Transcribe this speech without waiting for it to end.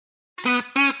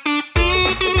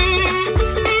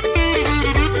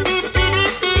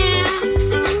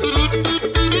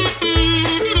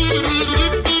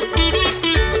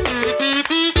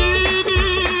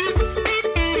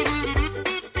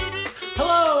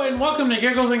and welcome to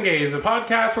Giggles and Gaze, a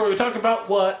podcast where we talk about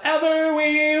whatever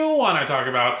we want to talk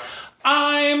about.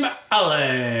 I'm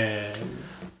Ellen.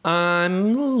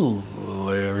 I'm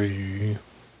Larry.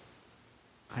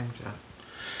 I'm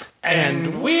Jeff.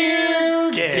 And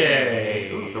we're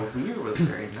gay. Ooh, the weird was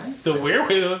very nice. The weird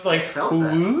was like, felt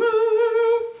that. ooh.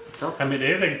 I mean,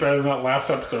 anything's better than that last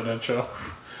episode of that show.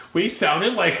 We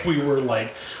sounded like we were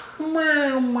like, it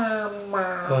was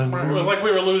like we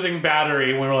were losing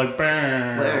battery. We were like,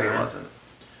 Larry wasn't.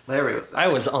 Larry was. I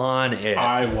was on it.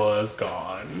 I was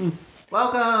gone.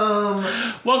 Welcome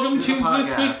To the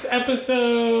this week's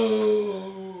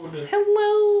episode.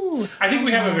 Hello. I think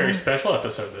we have a very special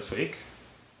episode this week.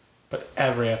 But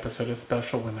every episode is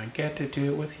special when I get to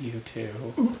do it with you two.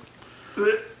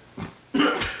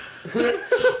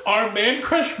 Our Man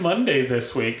Crush Monday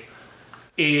this week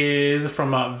is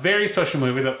from a very special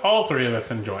movie that all three of us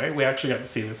enjoy. We actually got to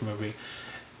see this movie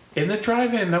in the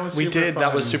drive-in. That was super fun.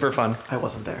 That was super fun. I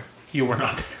wasn't there. You were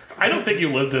not there. I don't think you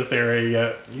lived this area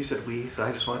yet. You said we, so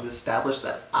I just wanted to establish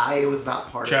that I was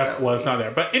not part of Jeff that. was not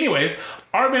there. But anyways,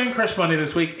 our Man Crush Monday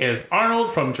this week is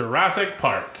Arnold from Jurassic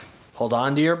Park. Hold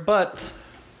on to your butts.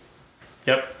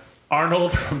 Yep.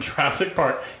 Arnold from Jurassic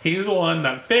Park. He's the one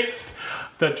that fixed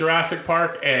the Jurassic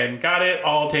Park and got it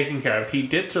all taken care of. He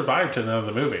did survive to the end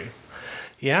of the movie.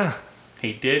 Yeah.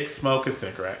 He did smoke a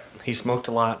cigarette. He smoked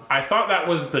a lot. I thought that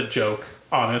was the joke,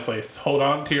 honestly. Hold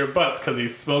on to your butts because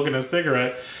he's smoking a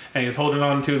cigarette and he's holding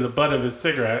on to the butt of his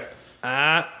cigarette.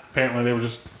 Apparently they were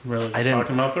just really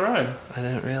talking about the ride. I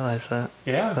didn't realize that.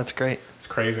 Yeah. That's great. It's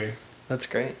crazy. That's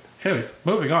great. Anyways,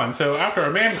 moving on. So after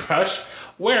our Man Crush,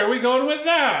 where are we going with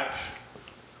that?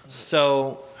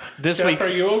 So this Jeff, week, are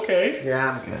you okay?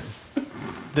 Yeah, I'm good.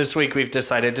 this week we've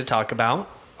decided to talk about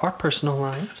our personal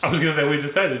lives. I was going to say we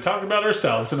decided to talk about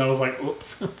ourselves, and I was like,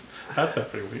 oops, that's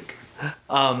every week.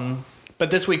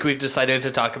 But this week we've decided to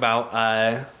talk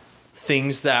about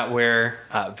things that we're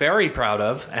very proud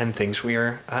of and things we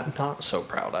are not so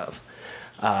proud of.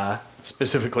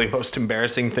 Specifically, most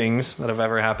embarrassing things that have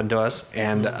ever happened to us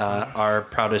and our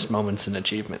proudest moments and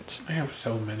achievements. I have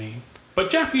so many. But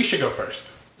Jeff, you should go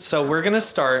first. So we're going to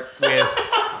start with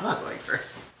I'm not going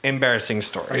first. embarrassing Are you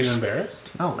stories.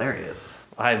 embarrassed? Oh, Larry is.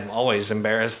 I'm always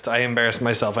embarrassed. I embarrass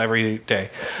myself every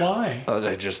day. Why?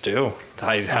 I just do.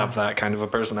 I have that kind of a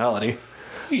personality.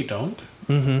 You don't.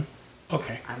 Mm-hmm.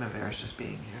 Okay. I'm embarrassed just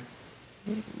being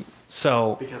here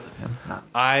So because of him. Not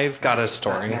I've got a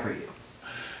story. Never you.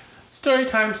 Story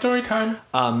time, story time.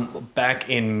 Back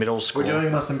in middle school. We're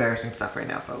doing most embarrassing stuff right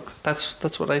now, folks.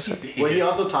 That's what I said. He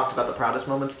also talked about the proudest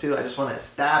moments too. I just want to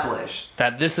establish.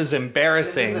 That this is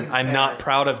embarrassing. This is I'm not embarrassing.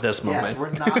 proud of this moment. Yes,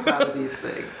 we're not proud of these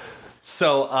things.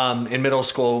 So in middle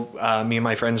school, me and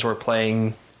my friends were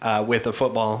playing with a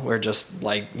football. We're just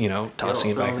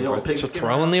tossing it back and forth, just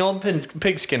throwing the old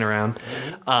pigskin around.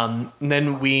 And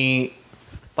then we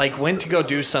went to go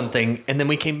do something, and then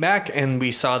we came back and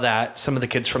we saw that some of the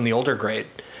kids from the older grade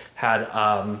had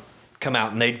come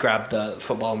out and they'd grabbed the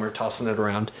football and were tossing it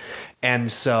around.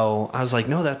 And so I was like,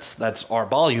 no, that's our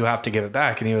ball. You have to give it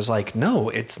back. And he was like, no,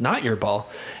 it's not your ball.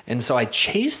 And so I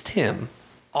chased him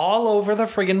all over the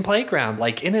friggin' playground,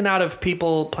 like in and out of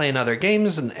people playing other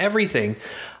games and everything,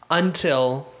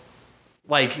 until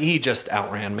he just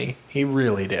outran me. He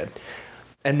really did.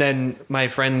 And then my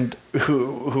friend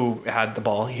who had the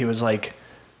ball, he was like,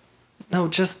 no,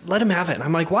 just let him have it. And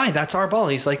I'm like, why? That's our ball.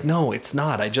 He's like, no, it's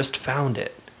not. I just found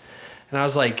it. And I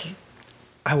was like,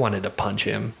 I wanted to punch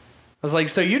him. I was like,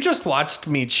 so you just watched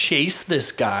me chase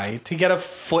this guy to get a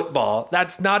football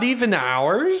that's not even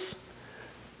ours?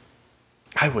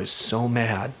 I was so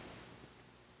mad.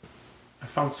 That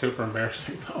sounds super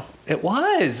embarrassing, though. It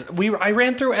was. I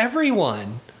ran through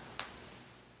everyone.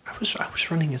 I was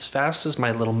running as fast as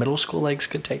my little middle school legs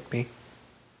could take me.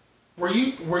 Were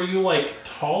you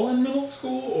tall in middle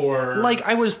school, or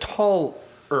I was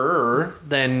taller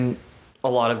than a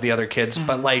lot of the other kids,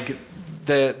 but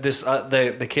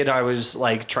the kid I was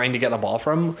trying to get the ball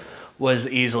from was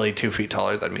easily 2 feet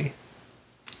taller than me.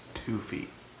 2 feet.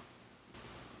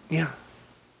 Yeah.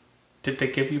 Did they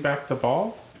give you back the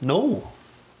ball? No.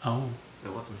 Oh.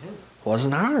 It wasn't his.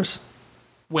 Wasn't ours.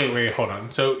 Wait, hold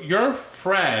on. So your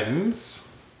friends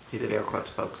He did air quotes,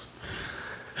 folks.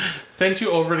 sent you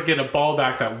over to get a ball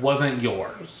back that wasn't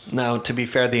yours. No, to be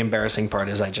fair, the embarrassing part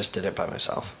is I just did it by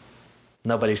myself.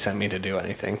 Nobody sent me to do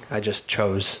anything. I just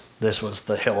chose this was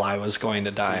the hill I was going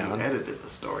to die So you on. edited the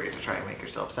story to try and make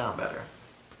yourself sound better.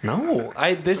 No,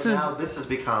 Now this has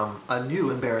become a new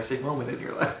embarrassing moment in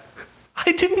your life.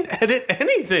 I didn't edit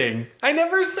anything. I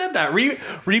never said that.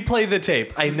 Replay the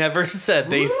tape. I never said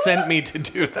they sent me to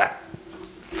do that.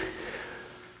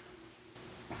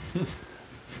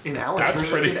 In Alan's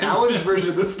version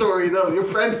of the story, though, your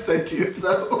friend sent you,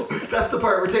 so that's the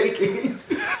part we're taking.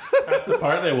 That's the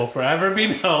part that will forever be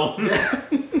known.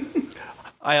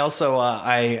 I also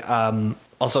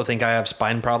think I have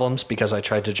spine problems because I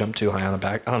tried to jump too high on a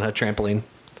trampoline.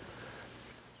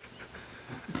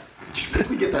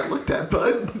 We get that looked at,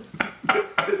 bud.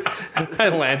 I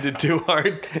landed too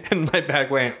hard and my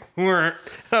back went. And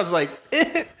I was like,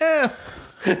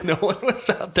 no one was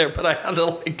out there, but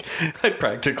I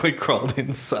practically crawled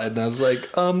inside, and I was like,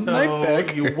 my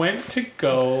back. You went to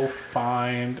go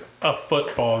find a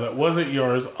football that wasn't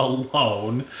yours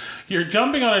alone. You're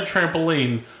jumping on a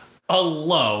trampoline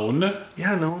alone.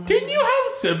 Yeah, no. Didn't you have a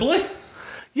sibling?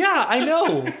 Yeah, I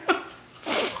know.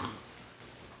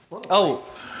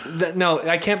 No,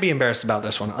 I can't be embarrassed about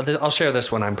this one. I'll share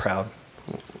this one. I'm proud.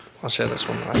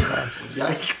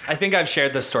 Yikes. I think I've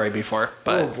shared this story before,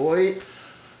 but oh boy.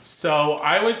 So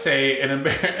I would say an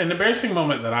embarrassing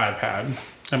moment that I've had.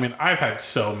 I mean, I've had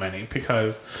so many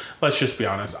because, let's just be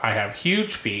honest, I have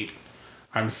huge feet.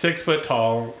 I'm 6 foot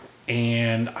tall,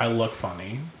 and I look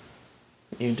funny.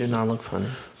 You do not look funny.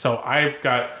 So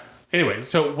Anyway,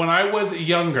 so when I was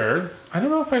younger, I don't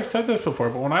know if I've said this before,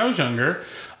 but when I was younger,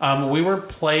 we were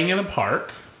playing in a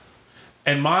park,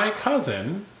 and my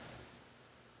cousin,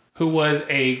 who was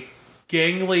a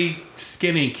gangly,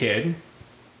 skinny kid,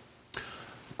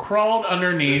 crawled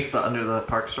underneath. This is the under the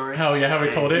park story? Oh, yeah, have I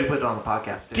told it? You put it on the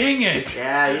podcast, dude. Dang it!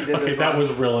 Yeah, you did this one. Okay, that was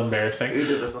real embarrassing. You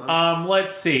did this one.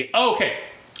 Let's see. Okay,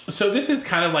 so this is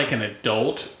kind of like an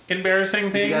adult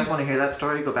embarrassing thing. If you guys want to hear that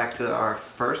story, go back to our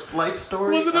first life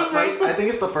story. Was it the first I think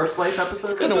it's the first life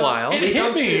episode. It's been a while. It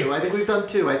hit me. I think we've done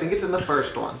 2. I think it's in the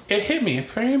first one. It hit me.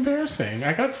 It's very embarrassing.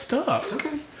 I got stuck. It's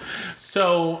okay.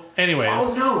 So, anyways.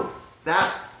 Oh, no.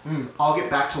 I'll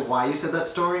get back to why you said that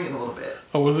story in a little bit.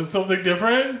 Oh, was it something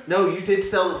different? No, you did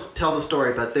tell the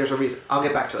story, but there's a reason. I'll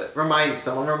get back to it.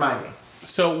 Someone remind me.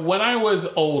 So when I was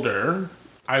older,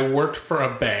 I worked for a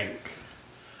bank,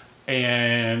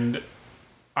 and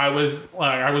I was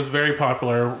very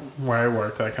popular where I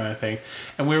worked, that kind of thing,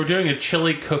 and we were doing a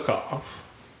chili cook-off.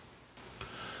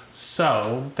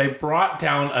 So they brought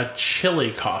down a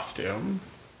chili costume.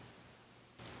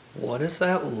 What does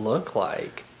that look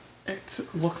like? It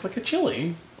looks like a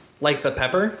chili. Like the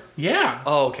pepper? Yeah.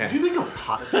 Oh, okay. Did you think of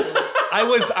pot of chili?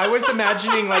 I was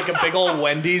imagining like a big old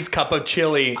Wendy's cup of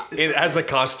chili as a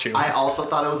costume. I also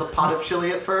thought it was a pot of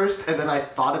chili at first, and then I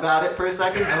thought about it for a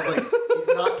second, and I was like, he's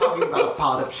not talking about a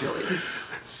pot of chili.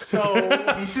 So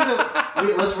he should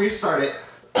have. Let's restart it.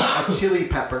 A chili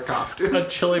pepper costume. A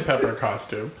chili pepper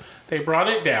costume. They brought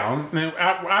it down, and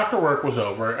after work was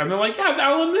over, and they're like, yeah,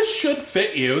 Alan, this should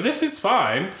fit you. This is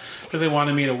fine. Because they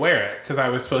wanted me to wear it. Because I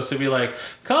was supposed to be like,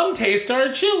 come taste our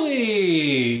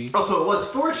chili. Oh, so it was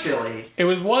for chili. It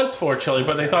was for chili,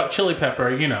 but they thought chili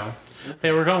pepper,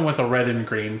 They were going with a red and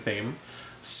green theme.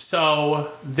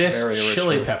 So this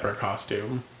chili pepper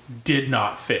costume did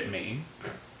not fit me.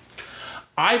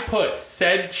 I put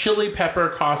said chili pepper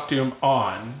costume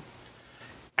on,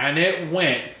 and it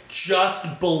went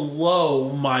just below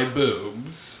my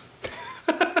boobs.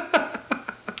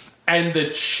 And the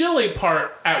chili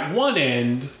part at one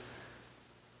end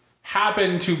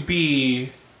happened to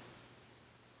be...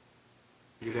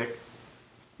 Your dick?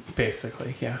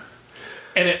 Basically, yeah.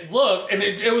 And it looked, and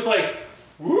it was like,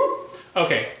 whoop.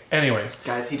 Okay, anyways.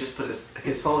 Guys, he just put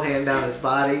his whole hand down his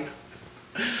body.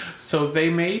 So they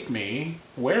made me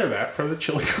wear that for the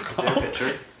chili cook-off. Is there a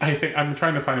picture? I think I'm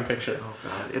trying to find a picture. Oh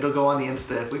god, it'll go on the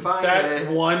Insta if we find That's it.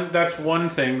 one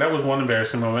thing. That was one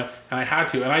embarrassing moment, and I had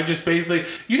to. And I just basically,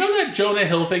 that Jonah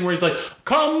Hill thing where he's like,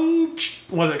 come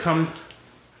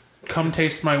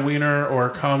taste my wiener,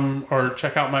 or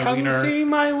check out my wiener. Come see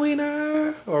my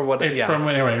wiener, or what? It's from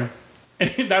anyway.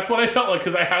 And that's what I felt like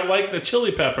because I had like the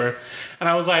chili pepper, and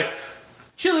I was like,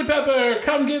 chili pepper,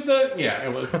 come get the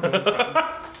it was.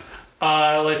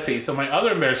 Let's see. So my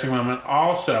other embarrassing moment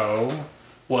also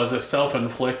was a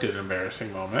self-inflicted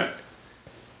embarrassing moment,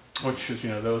 which is,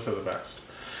 those are the best.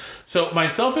 So my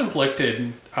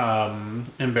self-inflicted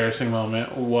embarrassing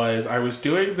moment was I was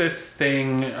doing this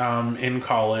thing in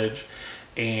college,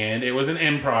 and it was an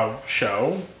improv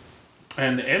show.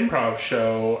 And the improv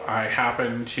show, I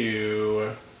happened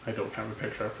to... I don't have a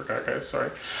picture. I forgot, guys.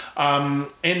 Sorry.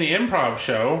 In the improv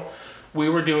show, we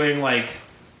were doing it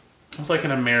was like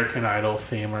an American Idol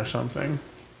theme or something.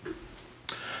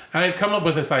 And I'd come up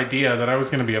with this idea that I was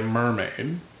going to be a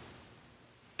mermaid.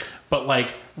 But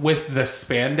with the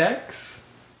spandex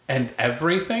and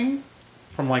everything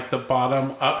from the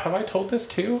bottom up. Have I told this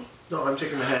too? No, I'm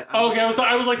shaking my head. I was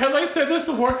like, have I said this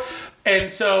before? And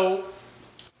so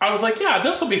I was like, yeah,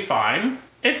 this will be fine.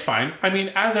 It's fine. I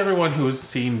mean, as everyone who has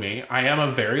seen me, I am a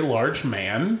very large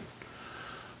man.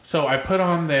 So I put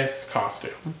on this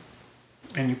costume.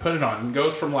 And you put it on. It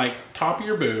goes from like top of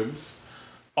your boobs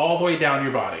all the way down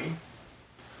your body.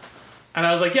 And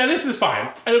I was like, yeah, this is fine.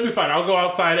 It'll be fine. I'll go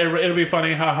outside. It'll be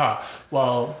funny. Haha.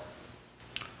 Well,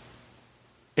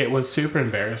 it was super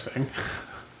embarrassing.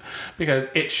 Because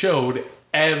it showed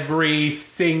every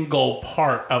single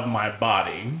part of my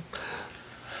body.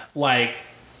 Like...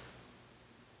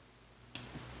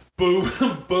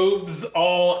 boobs,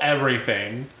 all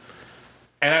everything.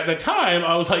 And at the time,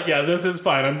 I was like, yeah, this is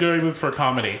fine. I'm doing this for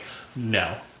comedy.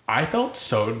 No. I felt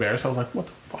so embarrassed. I was like, what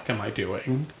the fuck am I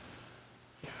doing?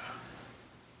 Yeah.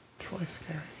 It's really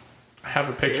scary. I have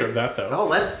a picture of that, though. Oh,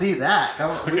 let's see that.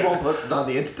 We won't post it on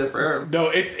the Instagram. No,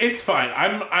 it's fine.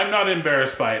 I'm not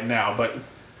embarrassed by it now, but...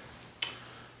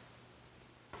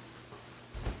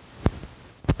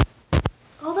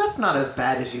 Oh, that's not as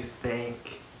bad as you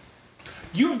think.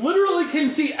 You literally can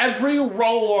see every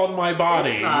roll on my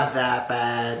body. It's not that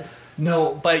bad.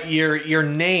 No, but your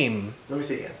name. Let me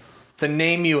see again. The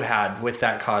name you had with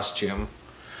that costume.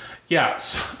 Yeah,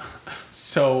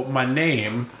 so my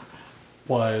name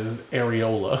was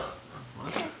Areola.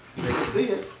 They can see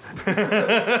it.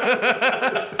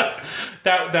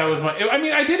 That was my... I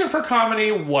mean, I did it for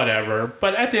comedy, whatever.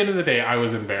 But at the end of the day, I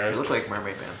was embarrassed. You look like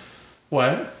Mermaid Man.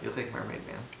 What? You look like Mermaid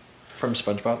Man. From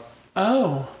SpongeBob?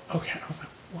 Oh, okay. I was like,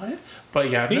 what? But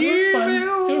yeah, no, it was fun.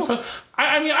 It was fun.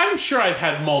 I mean, I'm sure I've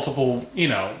had multiple,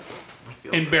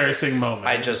 embarrassing moments.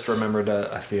 I just remembered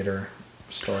a theater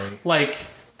story. Like,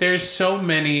 there's so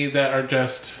many that are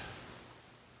just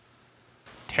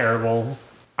terrible.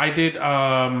 I did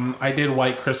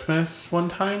White Christmas one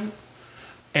time,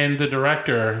 and the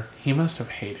director, he must have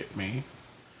hated me.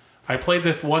 I played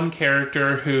this one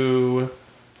character who...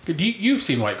 You've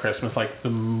seen White Christmas, like the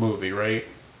movie, right?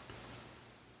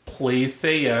 Please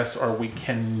say yes, or we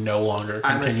can no longer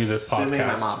continue this podcast. I'm assuming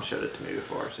my mom showed it to me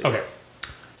before. So okay. Yes.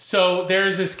 So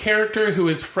there's this character who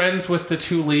is friends with the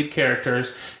two lead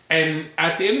characters, and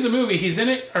at the end of the movie, he's in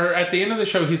it, or at the end of the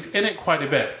show, he's in it quite a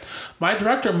bit. My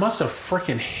director must have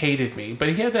freaking hated me, but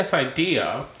he had this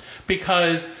idea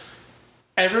because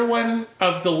everyone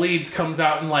of the leads comes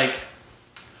out in like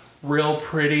real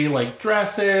pretty like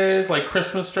dresses, like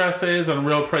Christmas dresses, and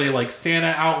real pretty like Santa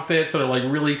outfits that are like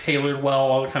really tailored well,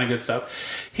 all that kind of good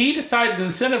stuff. He decided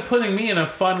instead of putting me in a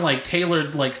fun like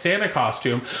tailored like Santa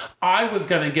costume, I was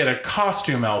gonna get a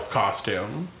costume elf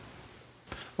costume,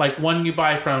 like one you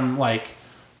buy from like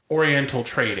Oriental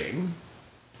Trading.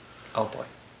 Oh boy.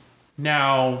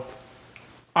 Now,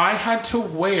 I had to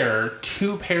wear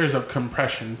 2 pairs of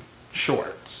compression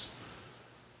shorts,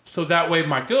 so that way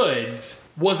my goods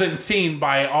wasn't seen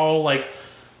by all like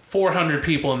 400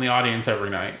 people in the audience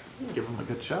every night. Give them a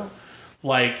good show.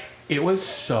 Like, it was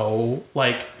so,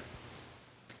 like,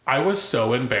 I was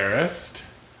so embarrassed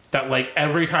that like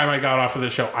every time I got off of the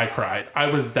show, I cried. I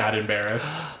was that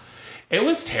embarrassed. It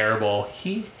was terrible.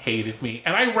 He hated me.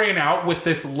 And I ran out with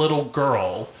this little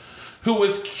girl who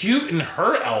was cute in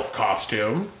her elf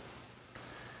costume.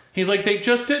 He's like, they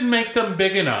just didn't make them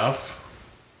big enough.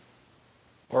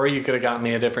 Or you could have got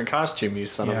me a different costume, you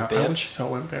son of a bitch. I was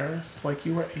so embarrassed. Like,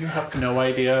 you have no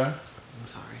idea. I'm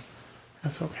sorry.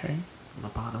 That's okay. From the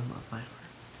bottom of my heart.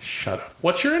 Shut up.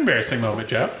 What's your embarrassing moment,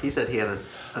 Jeff? He said he had a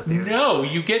theory. No,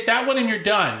 you get that one and you're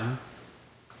done.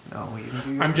 No, you can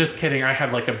do your I'm just kidding. I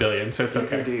had like a billion, so it's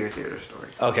okay. You can do your theater story.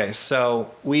 Okay,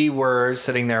 so we were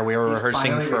sitting there. We were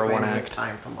rehearsing for a one act.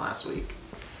 Time from last week.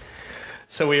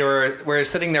 So we're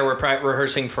sitting there. We're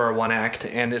rehearsing for a one act,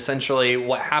 and essentially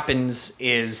what happens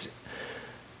is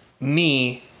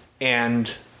me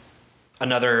and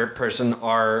another person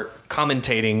are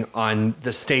commentating on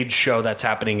the stage show that's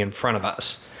happening in front of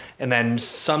us. And then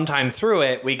sometime through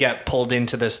it, we get pulled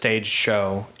into the stage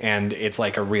show, and it's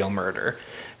like a real murder.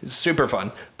 It's super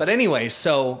fun. But anyway,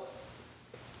 so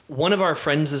one of our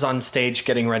friends is on stage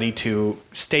getting ready to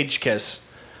stage kiss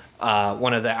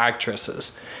one of the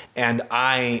actresses. And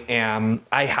I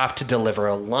have to deliver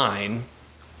a line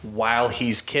while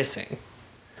he's kissing.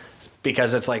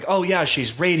 Because it's like, oh yeah,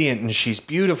 she's radiant and she's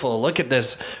beautiful. Look at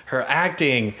this, her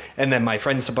acting. And then my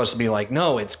friend's supposed to be like,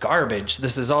 no, it's garbage.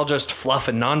 This is all just fluff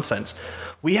and nonsense.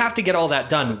 We have to get all that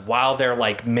done while they're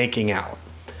like making out.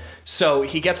 So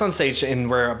he gets on stage and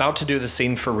we're about to do the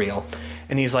scene for real.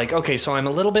 And he's like, okay, so I'm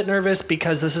a little bit nervous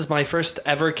because this is my first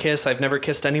ever kiss. I've never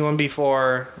kissed anyone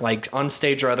before, like on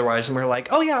stage or otherwise. And we're like,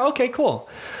 oh yeah, okay, cool.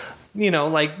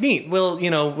 Like neat.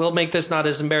 We'll make this not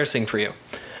as embarrassing for you.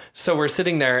 So we're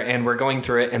sitting there and we're going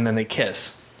through it and then they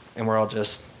kiss. And we're all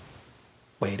just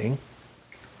waiting.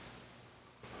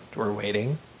 We're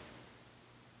waiting.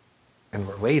 and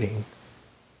we're waiting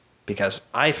because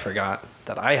I forgot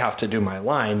that I have to do my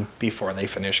line before they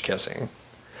finish kissing.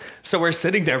 So we're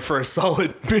sitting there for a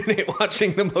solid minute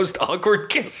watching the most awkward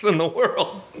kiss in the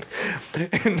world.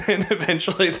 And then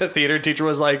eventually the theater teacher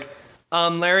was like,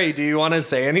 Larry, do you want to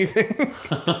say anything?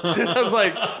 I was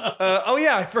like, oh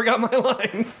yeah, I forgot my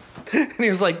line. And he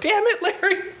was like, damn it,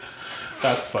 Larry.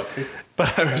 That's funny.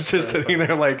 But I was just sitting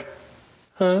there like,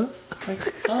 huh? Like,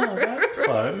 oh, that's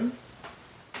fun.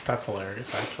 That's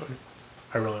hilarious, actually.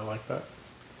 I really like that.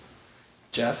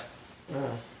 Jeff?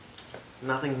 Oh.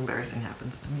 Nothing embarrassing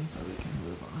happens to me, so we can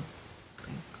move on.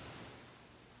 Thanks.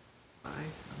 Bye.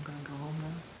 I'm gonna go home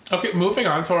now. Okay, moving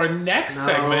on to our next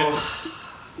segment.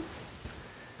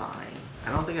 Fine.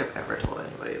 I don't think I've ever told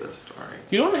anybody this story.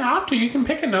 You don't have to. You can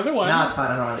pick another one. No, it's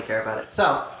fine. I don't really care about it.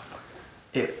 So,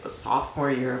 it was sophomore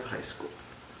year of high school.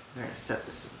 I'm gonna set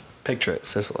this scene. Picture it,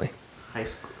 Sicily. High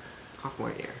school,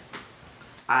 sophomore year.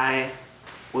 I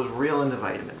was real into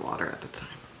vitamin water at the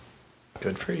time.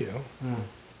 Good for you.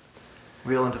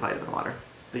 Real into vitamin water.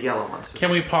 The yellow ones. Can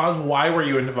we pause? Why were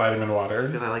you into vitamin water?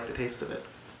 Because I like the taste of it.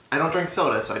 I don't drink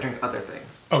soda, so I drink other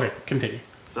things. Okay, continue.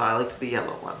 So I liked the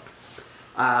yellow one.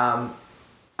 I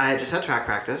had just had track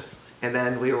practice, and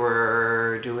then we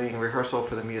were doing rehearsal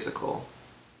for the musical,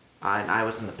 and I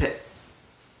was in the pit.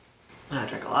 And I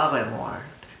drank a lot of vitamin water.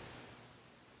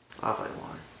 A lot of vitamin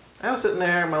water. I was sitting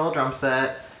there in my little drum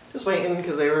set, just waiting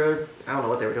because they were, I don't know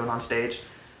what they were doing on stage.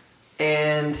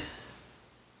 And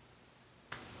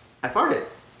I farted.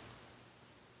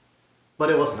 But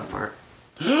it wasn't a fart.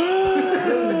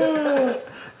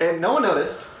 And no one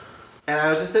noticed. And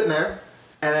I was just sitting there.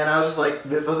 And then I was just like,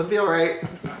 this doesn't feel right.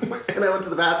 And I went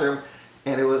to the bathroom.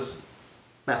 And it was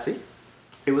messy.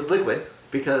 It was liquid.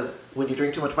 Because when you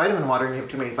drink too much vitamin water and you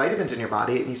have too many vitamins in your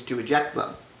body, it needs to eject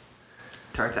them.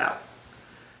 Turns out.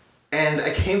 And I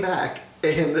came back.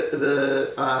 And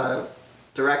the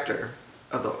director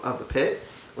of the pit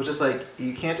was just like,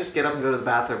 you can't just get up and go to the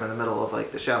bathroom in the middle of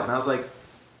like the show. And I was like,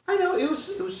 I know, it was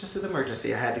just an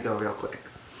emergency. I had to go real quick.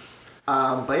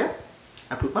 But yeah,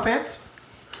 I pooped my pants.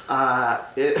 I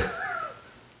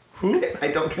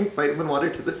don't drink vitamin water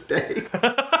to this day.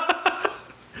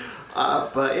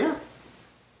 But yeah.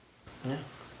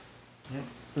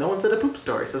 No one said a poop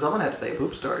story, so someone had to say a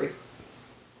poop story.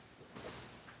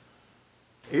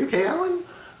 Are you okay, Alan?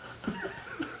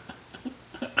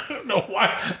 I don't know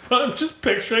why, but I'm just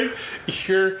picturing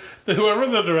whoever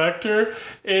the director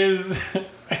is,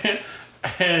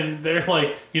 and they're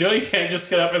like, you can't just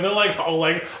get up, and they're like all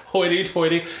like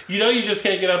hoity-toity. You just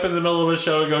can't get up in the middle of a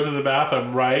show and go to the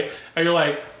bathroom, right? And you're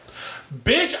like,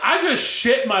 bitch, I just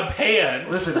shit my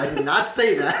pants. Listen, I did not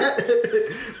say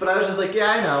that, but I was just like,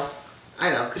 yeah,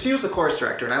 I know, because she was the chorus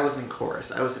director, and I wasn't in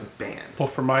chorus, I was in band. Well,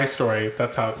 for my story,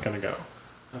 that's how it's gonna go.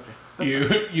 Okay.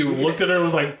 You looked at her and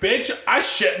was like, bitch, I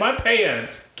shit my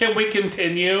pants. Can we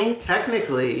continue?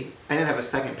 Technically, I didn't have a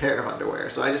second pair of underwear,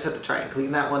 so I just had to try and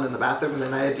clean that one in the bathroom, and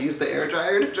then I had to use the air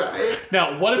dryer to dry it.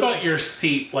 Now, what about your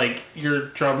seat, like your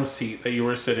drum seat that you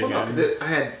were sitting in? Because I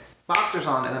had boxers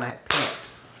on, and then I had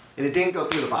pants. And it didn't go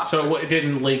through the boxers. So it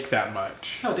didn't leak that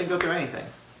much? No, it didn't go through anything.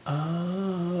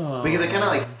 Oh. Because it kind of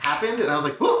like happened, and I was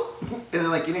like, whoop! And then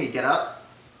like, you get up.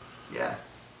 Yeah.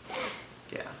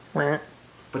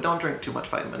 But don't drink too much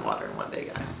vitamin water in one day,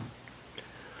 guys.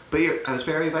 But I was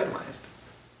very vitamized.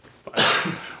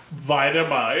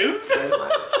 Vitamized.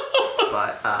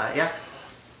 But, yeah.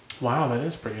 Wow, that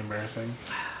is pretty embarrassing.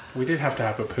 We did have to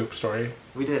have a poop story.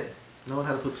 We did. No one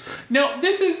had a poop story. No,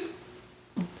 this is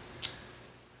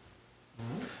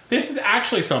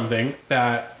actually something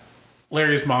that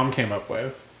Larry's mom came up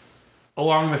with.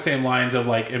 Along the same lines of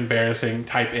like embarrassing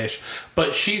type-ish.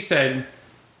 But she said,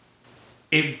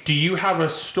 do you have a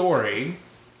story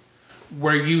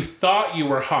where you thought you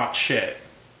were hot shit,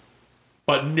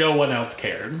 but no one else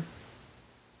cared?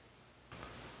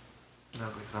 No,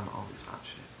 because I'm always hot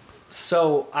shit.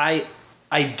 So I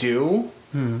do.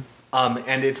 And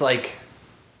it's like,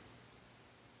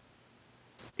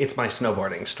 it's my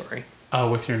snowboarding story.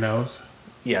 Oh, with your nose?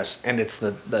 Yes, and it's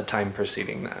the time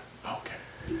preceding that. Okay.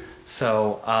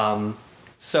 So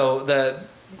the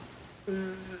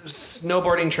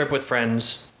snowboarding trip with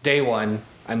friends, day one,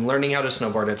 I'm learning how to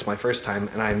snowboard. It's my first time,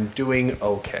 and I'm doing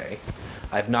okay.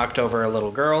 I've knocked over a little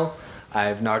girl.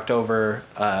 I've knocked over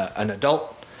an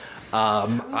adult.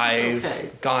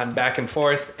 I've gone back and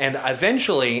forth, and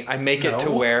eventually I make it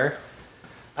to where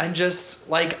I'm just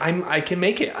like I can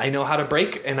make it. I know how to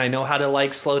brake, and I know how to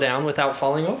like slow down without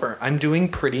falling over. I'm doing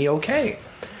pretty okay.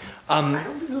 I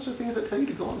don't think those are things that tell you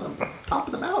to go on the top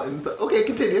of the mountain, but okay,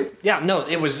 continue. Yeah, no,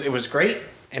 it was great.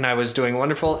 and I was doing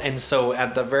wonderful. And so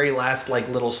at the very last like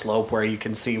little slope where you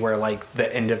can see where like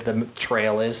the end of the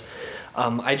trail is,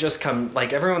 I just come,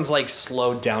 like everyone's like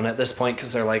slowed down at this point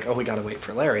because they're like, oh, we got to wait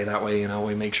for Larry. That way, you know,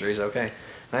 we make sure he's okay.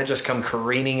 And I just come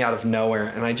careening out of nowhere,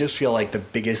 and I just feel like the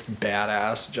biggest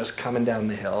badass just coming down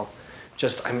the hill.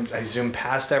 I zoom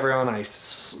past everyone. I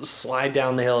slide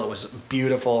down the hill. It was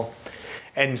beautiful.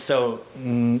 And so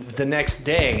the next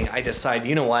day, I decide,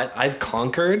 you know what? I've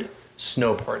conquered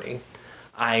snowboarding.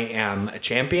 I am a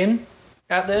champion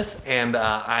at this, and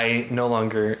I no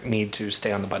longer need to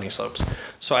stay on the bunny slopes.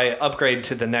 So I upgrade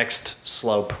to the next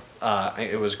slope.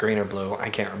 It was green or blue. I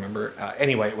can't remember.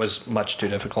 Anyway, it was much too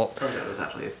difficult. It was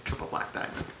actually a triple black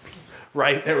diamond.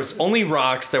 Right, there was only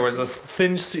rocks. There was a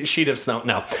thin sheet of snow.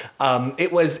 No,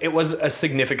 it was a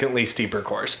significantly steeper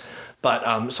course.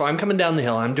 But so I'm coming down the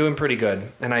hill. I'm doing pretty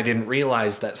good, and I didn't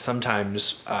realize that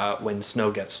sometimes when snow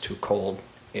gets too cold,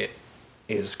 it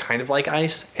is kind of like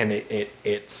ice, and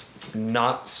it's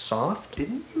not soft.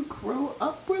 Didn't you grow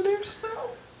up where there's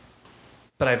snow?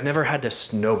 But I've never had to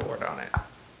snowboard on it.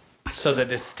 So the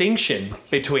distinction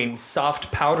between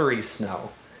soft, powdery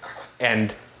snow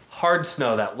and hard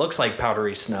snow that looks like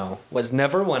powdery snow was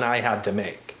never one I had to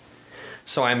make.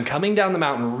 So I'm coming down the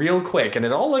mountain real quick, and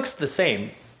it all looks the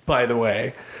same, by the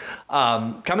way.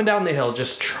 Coming down the hill,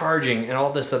 just charging, and all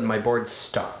of a sudden my board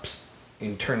stops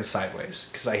and turns sideways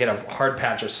because I hit a hard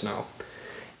patch of snow.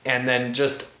 And then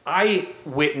I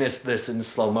witnessed this in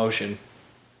slow motion,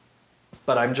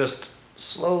 but I'm just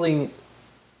slowly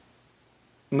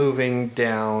moving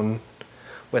down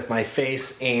with my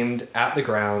face aimed at the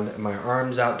ground and my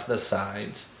arms out to the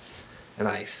sides. And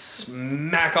I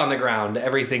smack on the ground.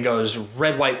 Everything goes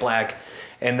red, white, black.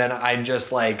 And then I'm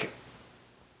just like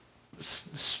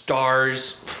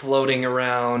stars floating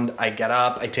around. I get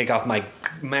up. I take off my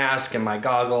mask and my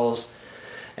goggles.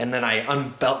 And then I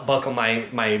unbuckle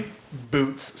my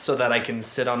boots so that I can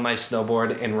sit on my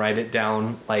snowboard and ride it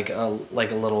down like a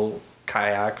little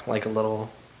kayak, like a little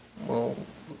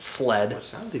sled. Which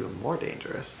sounds even more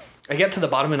dangerous. I get to the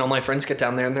bottom, and all my friends get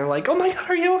down there, and they're like, oh my God,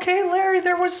 are you okay, Larry?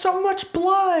 There was so much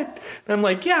blood. And I'm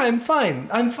like, yeah, I'm fine.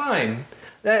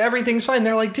 Everything's fine.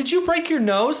 They're like, did you break your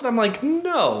nose? And I'm like,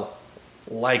 no.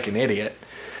 Like an idiot.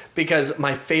 Because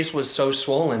my face was so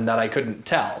swollen that I couldn't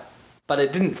tell. But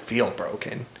it didn't feel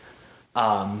broken.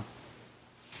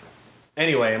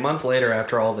 Anyway, a month later,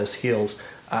 after all this heals,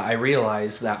 I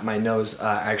realized that my nose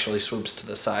actually swoops to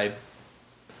the side.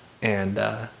 And,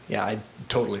 I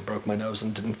totally broke my nose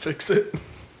and didn't fix it.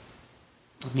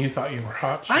 You thought you were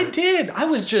hot shit. I did. I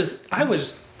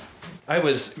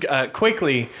was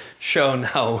quickly shown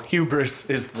how hubris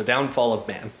is the downfall of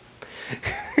man.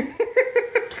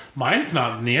 Mine's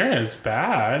not near as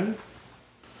bad.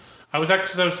 I was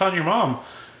telling your mom.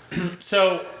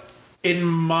 So, in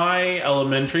my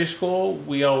elementary school,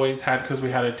 we always had, because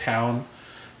we had a town,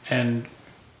 and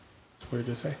weird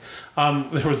to say.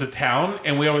 There was a town,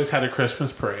 and we always had a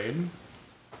Christmas parade.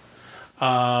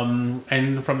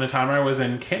 And from the time I was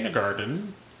in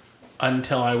kindergarten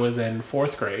until I was in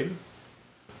 4th grade,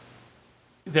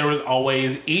 there was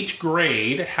always, each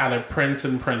grade had a prince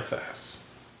and princess.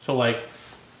 So, like,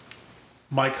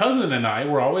 my cousin and I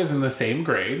were always in the same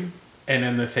grade and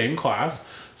in the same class.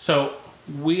 So,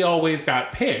 we always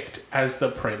got picked as the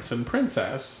prince and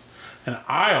princess. And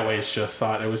I always just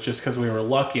thought it was just because we were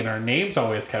lucky and our names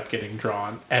always kept getting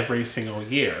drawn every single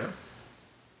year.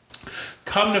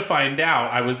 Come to find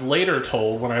out, I was later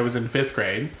told when I was in 5th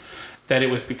grade that it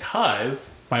was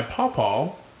because my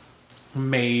pawpaw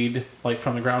made, like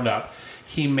from the ground up,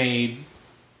 he made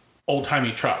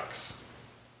old-timey trucks.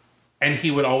 And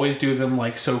he would always do them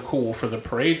like so cool for the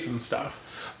parades and stuff.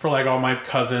 For like all my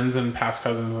cousins and past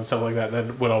cousins and stuff like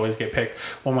that would always get picked.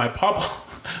 Well, my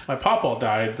pawpaw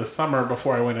died the summer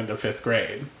before I went into 5th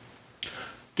grade.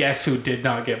 Guess who did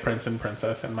not get prince and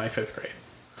princess in my 5th grade?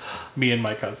 Me and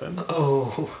my cousin.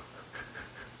 Oh.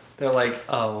 They're like,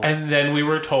 oh. And then we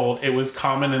were told it was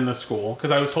common in the school.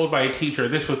 Because I was told by a teacher,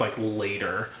 this was like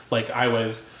later. Like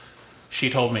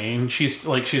she told me, and she's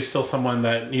still someone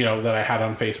that, you know, that I had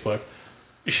on Facebook.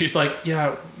 She's like,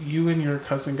 yeah, you and your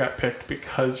cousin got picked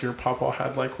because your pawpaw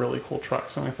had like really cool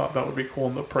trucks, and I thought that would be cool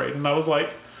in the parade. And I was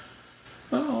like,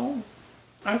 no,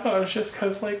 I thought it was just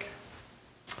because like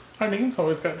our names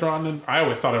always got drawn, and I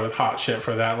always thought I was hot shit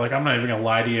for that. Like, I'm not even gonna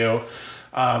lie to you,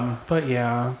 but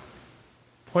yeah.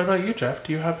 What about you, Jeff?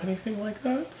 Do you have anything like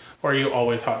that, or are you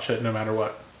always hot shit no matter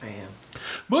what? I am.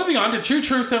 Moving on to True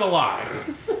Truths and a Lie.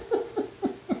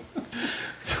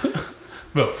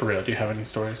 But for real, do you have any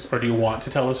stories? Or do you want to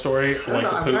tell a story? Like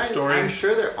a poop story? I'm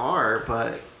sure there are,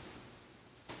 but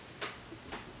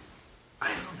I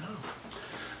don't know.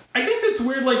 I guess it's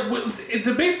weird. Like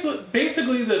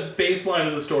basically the baseline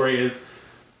of the story is,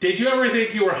 did you ever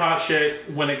think you were hot shit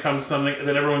when it comes to something, and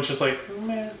then everyone's just like,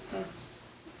 man,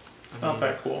 it's not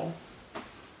that cool.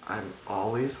 I'm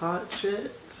always hot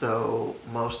shit, so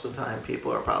most of the time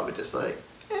people are probably just like,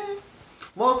 eh.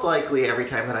 Most likely every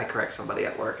time that I correct somebody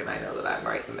at work and I know that I'm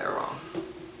right and they're wrong.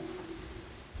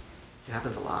 It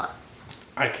happens a lot.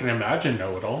 I can imagine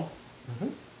know-it-all. Mm-hmm.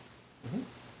 Mm-hmm.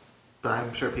 But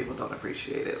I'm sure people don't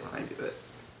appreciate it when I do it.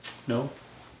 No,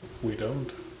 we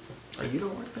don't. Oh, you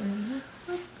don't work there anymore?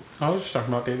 I was just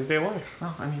talking about day-to-day life.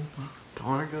 No, I mean, don't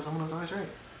argue with someone who's always right.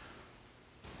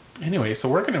 Anyway, so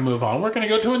we're going to move on. We're going to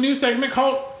go to a new segment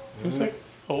called...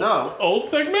 Old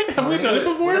segment? Have we done it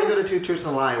before? We're going to go to Two Truths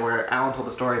and a Lie, where Alan told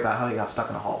the story about how he got stuck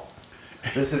in a hole.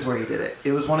 This is where he did it.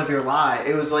 It was one of your lie.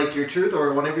 It was like your truth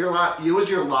or one of your lie. It was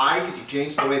your lie because you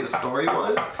changed the way the story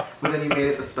was, but then you made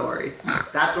it the story.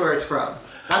 That's where it's from.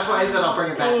 That's why I said I'll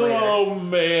bring it back later. Oh,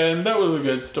 man. That was a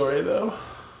good story, though.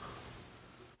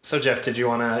 So, Jeff, did you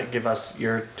want to give us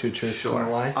your 2 truths and a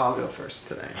lie? I'll go first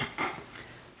today.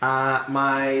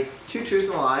 My 2 truths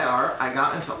and a lie are, I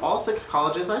got into all 6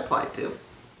 colleges I applied to.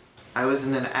 I was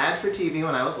in an ad for TV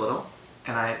when I was little,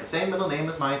 and I have the same middle name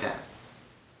as my dad.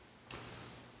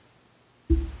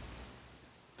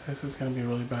 This is going to be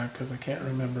really bad because I can't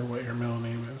remember what your middle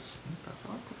name is. That's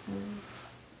all.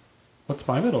 What's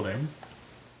my middle name?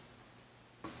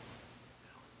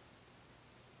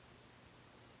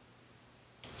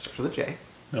 Starts with a J.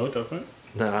 No, it doesn't.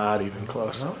 Not even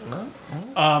close.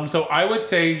 No. So I would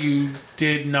say you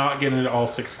did not get into all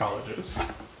 6 colleges.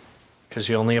 Because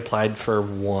you only applied for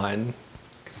one.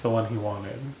 It's the one he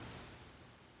wanted.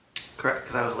 Correct,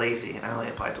 because I was lazy and I only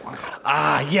applied to one college.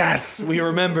 Ah, yes, we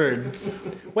remembered.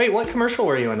 Wait, what commercial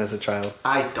were you in as a child?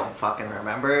 I don't fucking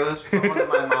remember. It was from one of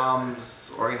my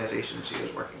mom's organizations she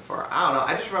was working for. I don't know.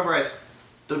 I just remember I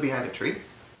stood behind a tree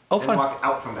and fun. walked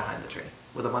out from behind the tree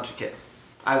with a bunch of kids.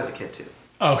 I was a kid too.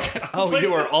 Okay. Oh,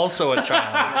 you were also a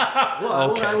child.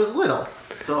 Well, Okay. I was little.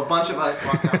 So a bunch of us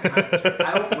walked out behind the tree.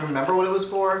 I don't remember what it was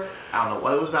for. I don't know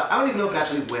what it was about. I don't even know if it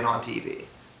actually went on TV.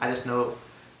 I just know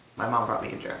my mom brought me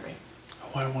and Jeremy.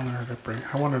 Oh, I wanted her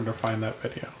to find that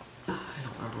video. I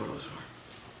don't remember what it was for.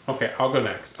 Okay, I'll go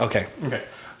next. Okay. Okay.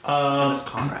 It's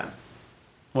Conrad.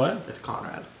 What? It's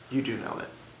Conrad. You do know it.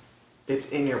 It's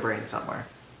in your brain somewhere.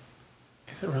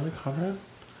 Is it really Conrad?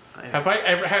 Have I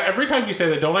ever? Every time you say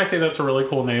that, don't I say that's a really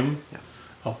cool name? Yes.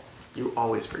 Oh. You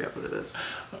always forget what it is.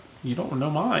 You don't know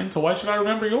mine, so why should I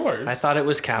remember yours? I thought it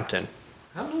was Captain.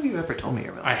 I don't know if you ever told me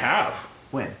your middle I name. have.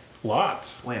 When?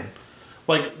 Lots. When?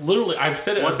 Like, literally, I've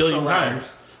said it What's a billion the letter?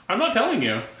 times. I'm not telling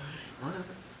you. Whatever.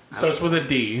 Starts with a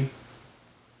D.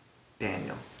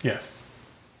 Daniel. Yes.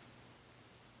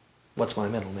 What's my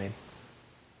middle name?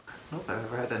 I don't know if I've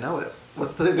ever had to know it.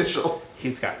 What's the initial?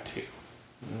 He's got 2.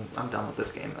 I'm done with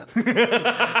this game then.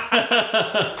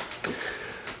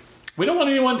 We don't want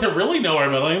anyone to really know our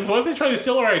middle names. What if they try to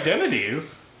steal our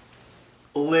identities?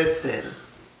 Listen.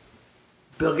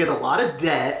 They'll get a lot of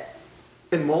debt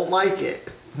and won't like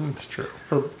it. That's true.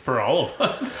 For all of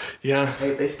us. Yeah. Hey,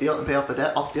 if they steal it and pay off the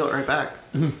debt, I'll steal it right back.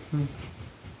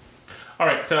 All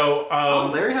right, so...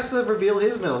 Larry has to reveal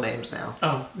his middle names now.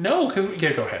 Oh, no, because...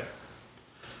 Yeah, go ahead.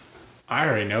 I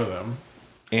already know them.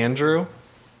 Andrew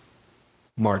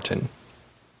Martin.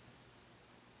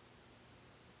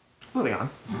 Moving on.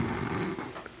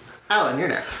 Alan, you're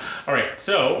next. All right,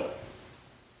 so...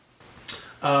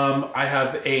 I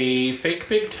have a fake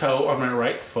big toe on my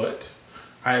right foot.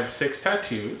 I have 6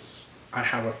 tattoos. I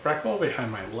have a freckle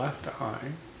behind my left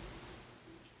eye.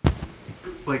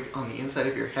 Like on the inside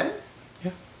of your head?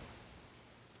 Yeah.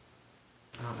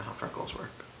 I don't know how freckles work.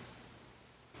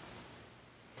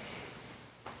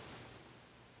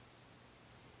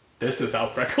 This is how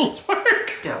freckles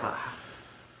work. Yeah, but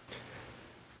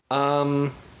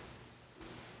I'm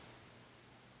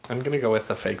gonna go with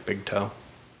the fake big toe.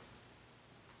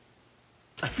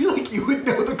 I feel like you would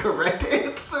know the correct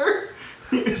answer.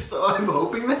 So I'm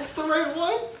hoping that's the right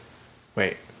one.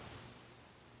 Wait.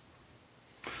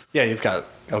 Yeah, you've got...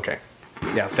 Okay.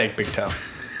 Yeah, fake big toe.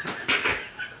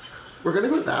 We're gonna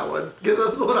go with that one because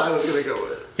that's the one I was gonna go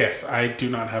with. Yes, I do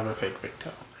not have a fake big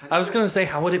toe. I was gonna say,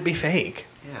 how would it be fake?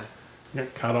 Yeah. You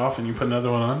get cut off and you put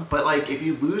another one on? But like, if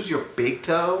you lose your big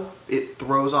toe, it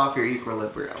throws off your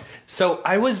equilibrium. So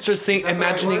I was just Is that the right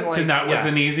imagining word? like... And that was yeah.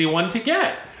 an easy one to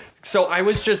get. So I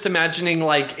was just imagining,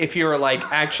 like, if you were like,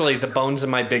 actually, the bones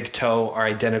in my big toe are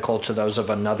identical to those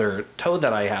of another toe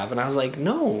that I have. And I was like,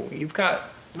 no, you've got...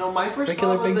 No, my first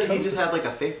Regular thought was big that he toes. just had like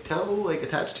a fake toe, like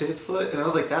attached to his foot, and I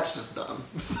was like, that's just dumb.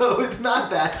 So it's not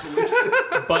that solution.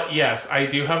 But yes, I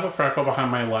do have a freckle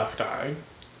behind my left eye.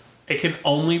 It can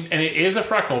only, and it is a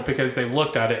freckle because they've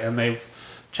looked at it and they've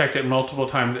checked it multiple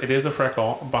times. It is a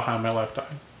freckle behind my left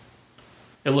eye.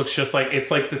 It looks just like,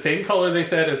 it's like the same color they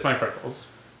said as my freckles.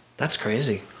 That's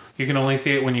crazy. You can only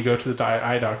see it when you go to the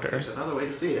eye doctor. There's another way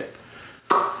to see it.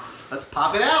 Let's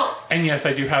pop it out. And yes,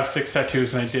 I do have 6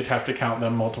 tattoos, and I did have to count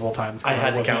them multiple times. I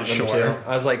had to count them too.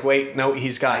 I was like, wait, no,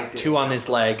 he's got 2 on his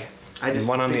leg, and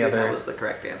 1 on the other. That was the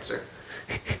correct answer.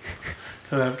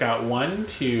 So I've got 1,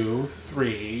 2,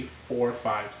 3, 4,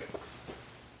 5, 6.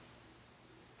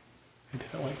 I did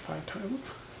it like 5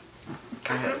 times.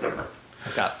 I have 0.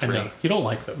 I've got 3. I know. You don't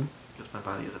like them. Because my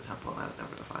body is a temple and I would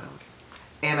never defile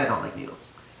it. And I don't like needles.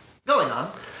 Going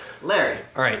on. Larry.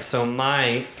 All right, so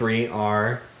my 3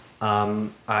 are,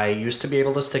 I used to be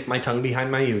able to stick my tongue behind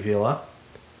my uvula.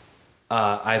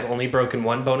 I've only broken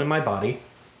 1 bone in my body.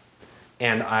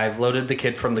 And I've loaded the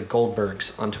kid from the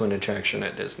Goldbergs onto an attraction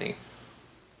at Disney.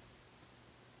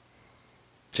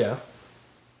 Jeff?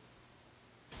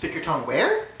 Stick your tongue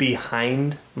where?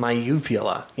 Behind my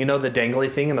uvula. You know the dangly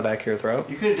thing in the back of your throat?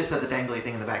 You could have just said the dangly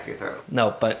thing in the back of your throat.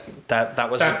 No, but that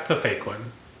was... That's the fake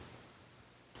one.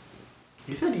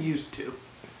 You said you used to.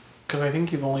 Because I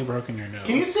think you've only broken your nose.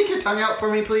 Can you stick your tongue out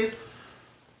for me, please?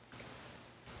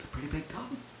 It's a pretty big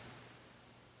tongue.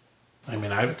 I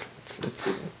mean,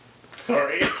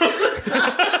 Sorry.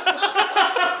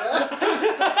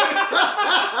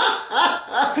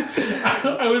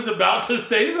 I was about to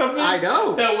say something. I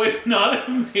know. That would not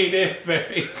have made it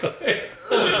very clear.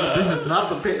 This is not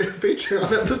the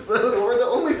Patreon episode or the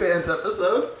OnlyFans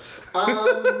episode.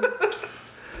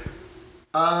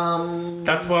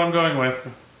 That's what I'm going with.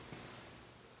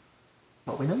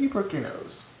 Well, we know you broke your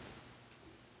nose.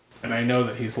 And I know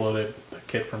that he's loaded a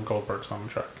kid from Goldberg's on the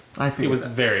truck. I figured he was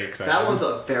that. very excited. That one's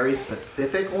a very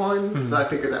specific one, so I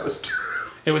figured that was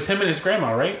true. It was him and his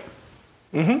grandma, right?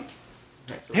 Mm-hmm.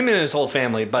 Him and his whole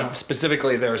family, but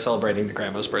specifically they were celebrating the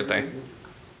grandma's birthday.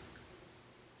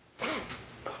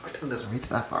 Oh, my tongue doesn't reach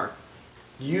that far.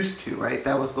 Used to, right?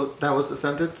 That was the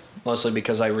sentence? Mostly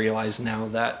because I realize now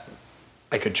that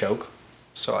I could choke,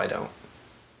 so I don't.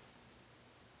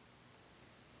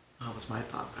 That was my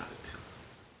thought about it, too.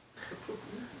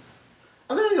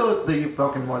 I'm going to go with the you've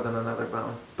broken more than another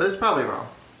bone, but it's probably wrong.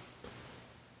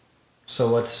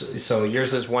 So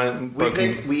yours is one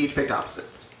broken... We each picked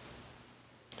opposites.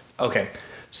 Okay,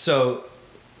 so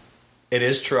it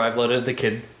is true I've loaded the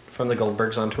kid from the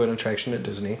Goldbergs onto an attraction at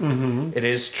Disney. Mm-hmm. It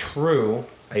is true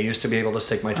I used to be able to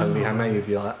stick my tongue behind my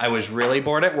uvula. I was really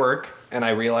bored at work, and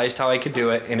I realized how I could do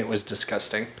it, and it was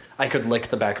disgusting. I could lick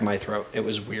the back of my throat. It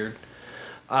was weird.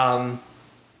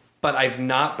 But I've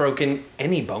not broken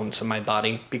any bones in my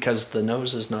body because the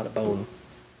nose is not a bone.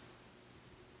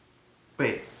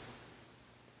 Wait.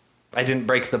 I didn't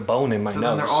break the bone in my nose. So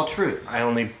then they're all truths. I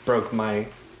only broke my...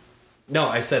 No,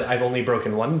 I said I've only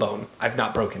broken 1 bone. I've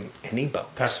not broken any bones.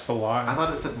 That's the lie. I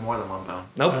thought it said more than 1 bone.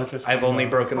 Nope. I've only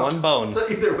broken 1 bone. So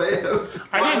either way,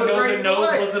 I didn't know the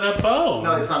nose wasn't a bone.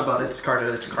 No, it's not a bone. It's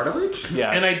cartilage.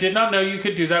 Yeah. And I did not know you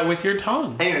could do that with your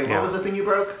tongue. Anyway, what was the thing you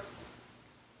broke?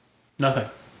 Nothing.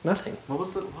 Nothing. What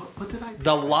was what did I...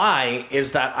 The lie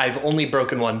is that I've only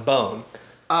broken 1 bone.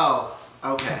 Oh,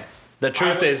 okay. The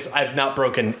truth is I've not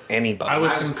broken any bones. I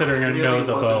was considering a nose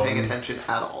a bone. I wasn't paying attention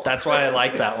at all. That's why I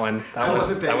like that one. That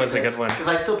was a good one. Because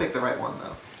I still picked the right one,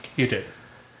 though. You did.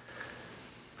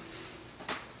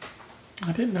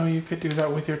 I didn't know you could do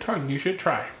that with your tongue. You should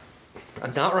try.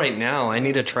 Not right now. I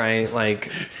need to try,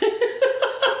 like...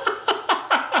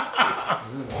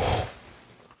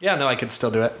 Yeah, no, I could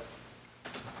still do it.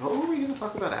 What were we going to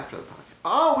talk about after the podcast?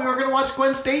 Oh, we were going to watch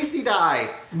Gwen Stacy die.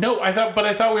 No, I thought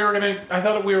we were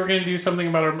gonna do something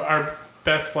about our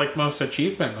best, like, most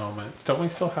achievement moments. Don't we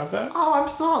still have that? Oh, I'm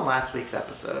still on last week's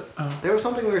episode. Oh. There was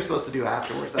something we were supposed to do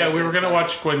afterwards. Yeah, we were gonna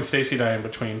watch Gwen Stacy die in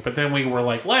between, but then we were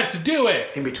like, let's do it.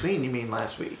 In between, you mean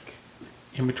last week?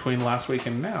 In between last week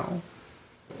and now.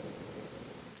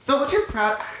 So, what's your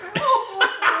proud?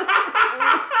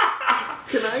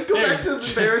 Can I go back to an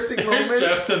embarrassing moment? There's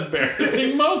just an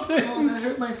embarrassing moment. Oh, that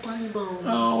hurt my funny bone.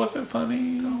 Oh, was it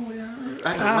funny? Oh, yeah.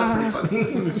 Actually, it was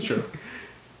pretty funny. It's true.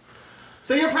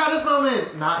 So your proudest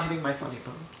moment? Not hitting my funny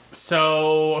bone.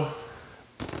 So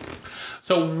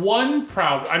one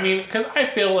proud... I mean, because I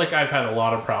feel like I've had a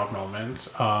lot of proud moments.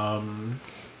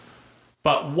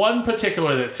 But one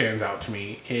particular that stands out to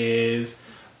me is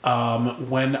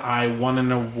when I won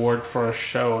an award for a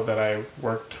show that I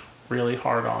worked really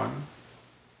hard on.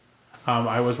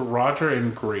 I was Roger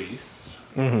in Grease.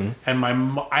 Mm-hmm. And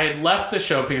I had left the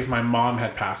show because my mom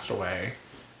had passed away.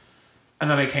 And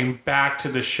then I came back to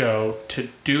the show to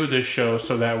do the show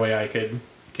so that way I could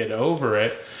get over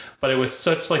it. but it was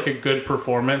such like a good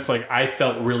performance. Like I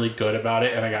felt really good about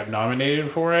it, and I got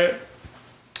nominated for it.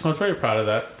 I was very proud of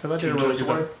that because I did a really good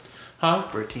job. Huh?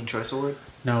 For a Teen Choice Award?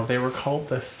 No, they were called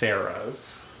the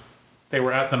Sarahs. They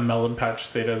were at the Melon Patch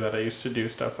Theater that I used to do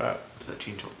stuff at. So The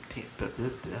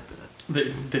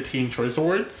Teen Choice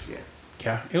Awards? Yeah.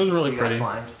 Yeah, it was really pretty. You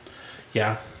got slimed?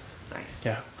 Yeah. Nice.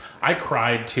 Yeah. I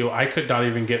cried too. I could not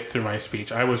even get through my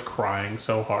speech. I was crying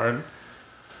so hard.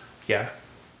 Yeah.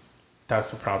 That's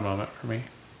the proud moment for me.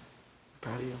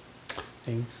 Proud of you.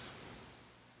 Thanks.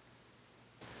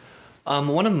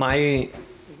 One of my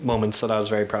moments that I was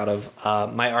very proud of,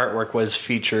 my artwork was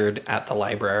featured at the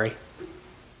library.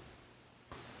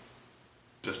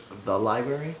 Just the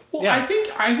library? Well, Yeah. I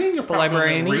think the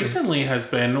librarian recently has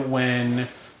been when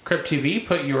Crypt TV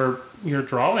put your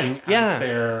drawing as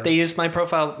their... They used my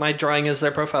drawing as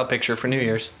their profile picture for New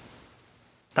Year's.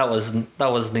 That was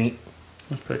neat.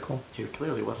 That's pretty cool. He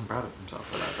clearly wasn't proud of himself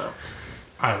for that, though.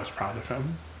 I was proud of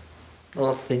him.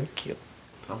 Well, thank you.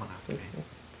 Someone has to be.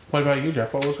 What about you,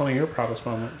 Jeff? What was one of your proudest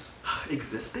moments?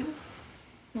 Existing?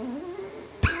 When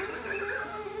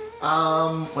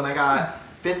I got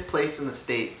 5th place in the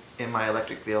state in my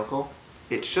electric vehicle,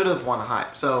 it should have won high.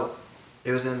 So,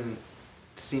 it was in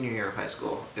senior year of high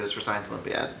school. It was for Science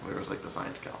Olympiad, where it was like the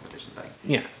science competition thing.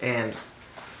 Yeah. And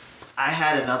I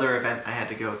had another event I had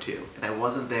to go to, and I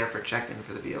wasn't there for check-in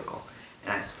for the vehicle.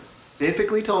 And I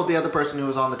specifically told the other person who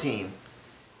was on the team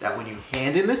that when you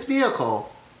hand in this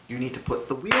vehicle, you need to put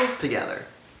the wheels together.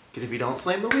 Because if you don't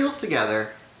slam the wheels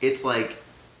together, it's like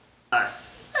a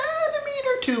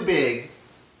centimeter too big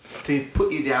to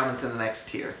put you down into the next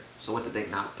tier. So what did they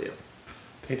not do?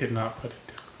 They did not put it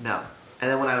down. No. And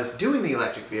then when I was doing the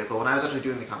electric vehicle, when I was actually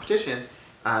doing the competition,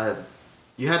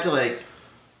 you had to like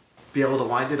be able to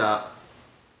wind it up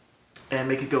and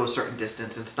make it go a certain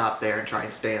distance and stop there and try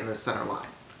and stay in the center line.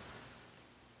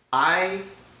 I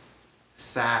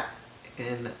sat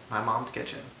in my mom's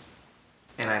kitchen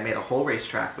and I made a whole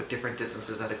racetrack with different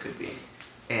distances that it could be.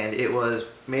 And it was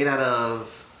made out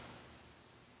of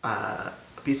a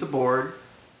piece of board,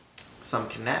 some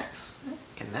connects,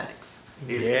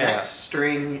 used connects,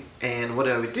 string, and what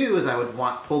I would do is I would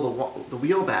pull the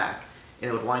wheel back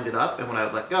and it would wind it up, and when I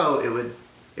would let go, it would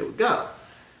go.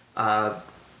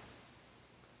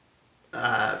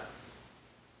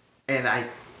 And I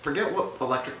forget what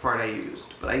electric part I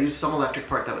used, but I used some electric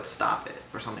part that would stop it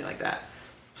or something like that.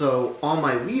 So on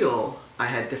my wheel, I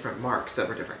had different marks that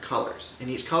were different colors, and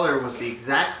each color was the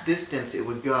exact distance it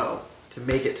would go to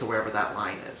make it to wherever that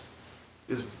line is.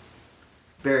 It was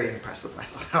very impressed with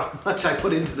myself how much I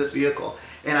put into this vehicle,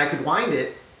 and I could wind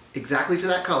it exactly to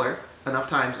that color enough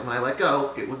times, and when I let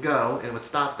go, it would go and it would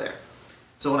stop there.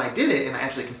 So when I did it and I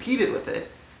actually competed with it,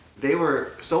 they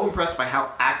were so impressed by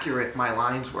how accurate my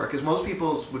lines were, because most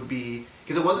people's would be,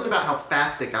 because it wasn't about how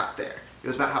fast it got there, it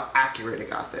was about how accurate it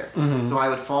got there. Mm-hmm. So I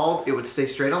would fall, it would stay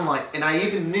straight on line, and I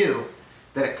even knew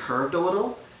that it curved a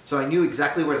little, so I knew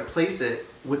exactly where to place it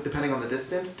with depending on the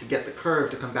distance to get the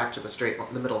curve to come back to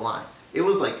the middle line. It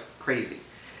was like crazy.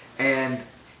 And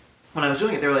when I was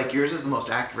doing it, they were like, yours is the most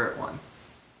accurate one.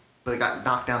 But it got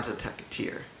knocked down to the second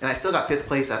tier. And I still got 5th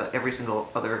place out of every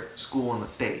single other school in the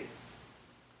state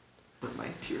with my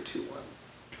tier 2 one.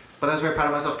 But I was very proud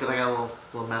of myself because I got a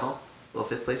little medal, a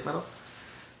little 5th place medal.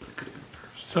 But it could have been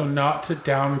first. So not to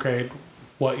downgrade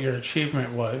what your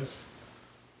achievement was,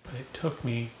 but it took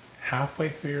me halfway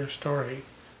through your story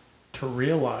to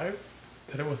realize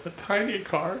that it was a tiny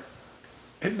car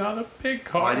and not a big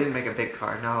car. Oh, I didn't make a big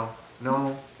car. No.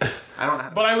 I don't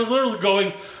have. But I was literally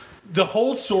going the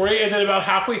whole story, and then about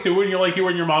halfway through, when you were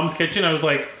in your mom's kitchen, I was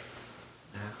like,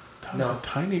 that was a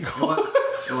tiny car.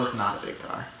 It was not a big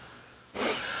car.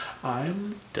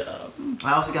 I'm dumb.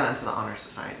 I also got into the honor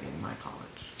society in my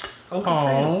college.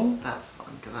 Oh, that's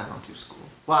fun because I don't do school.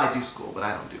 Well, I do school, but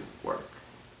I don't do work.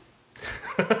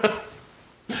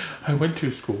 I went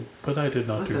to school, but I did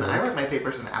not do work. Listen, I write my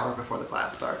papers an hour before the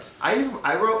class starts.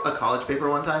 I wrote a college paper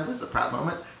one time. This is a proud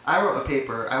moment. I wrote a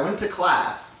paper. I went to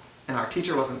class, and our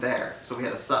teacher wasn't there, so we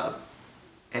had a sub.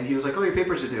 And he was like, oh, your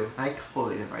paper's are due. And I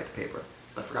totally didn't write the paper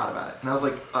because I forgot about it. And I was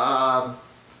like,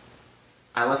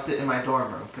 I left it in my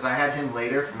dorm room because I had him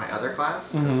later for my other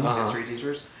class, history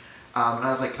teachers. And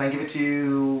I was like, can I give it to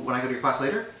you when I go to your class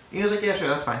later? And he was like, yeah, sure,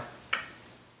 that's fine.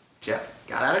 Jeff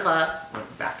got out of class,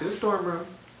 went back to his dorm room,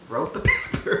 wrote the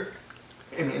paper,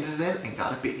 and handed it in and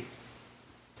got a B.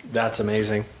 That's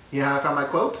amazing. You know how I found my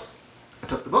quotes? I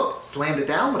took the book, slammed it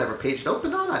down, whatever page it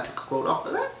opened on, I took a quote off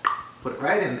of that, put it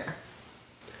right in there.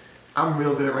 I'm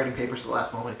real good at writing papers at the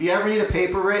last moment. If you ever need a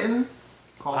paper written,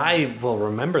 call me. I will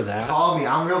remember that. Call me.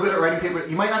 I'm real good at writing paper.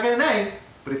 You might not get an A,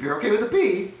 but if you're okay with a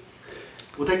B,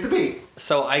 We'll take the B.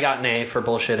 So I got an A for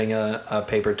bullshitting a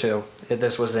paper too.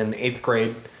 This was in 8th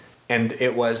grade, and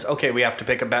it was, okay, we have to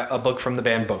pick a book from the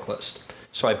banned book list.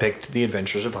 So I picked The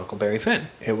Adventures of Huckleberry Finn.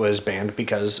 It was banned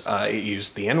because it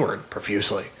used the N-word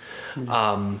profusely.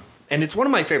 Mm-hmm. And it's one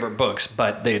of my favorite books,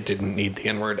 but they didn't need the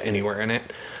N-word anywhere in it.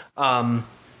 I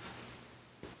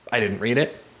didn't read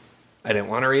it. I didn't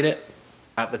want to read it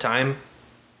at the time.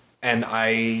 And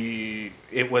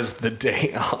it was the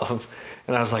day of,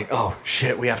 and I was like, oh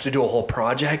shit, we have to do a whole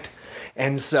project.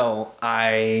 And so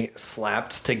I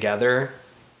slapped together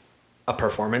a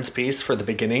performance piece for the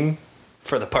beginning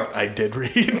for the part I did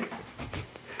read.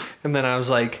 And then I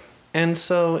was like, and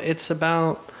so it's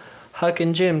about Huck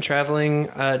and Jim traveling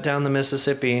down the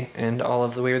Mississippi and all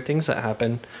of the weird things that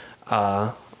happen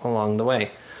along the way.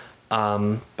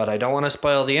 But I don't want to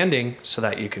spoil the ending so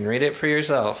that you can read it for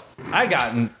yourself. I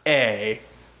got an A.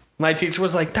 My teacher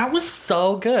was like, that was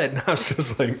so good. And I was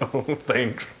just like, oh,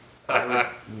 thanks. I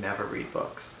would never read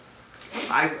books.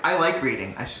 I like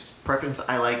reading. I should preference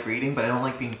I like reading, but I don't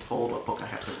like being told what book I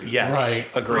have to read. Yes, right.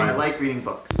 Agreed. So I like reading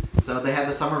books. So they had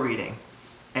the summer reading,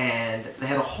 and they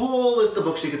had a whole list of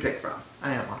books you could pick from.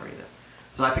 I didn't want to read it.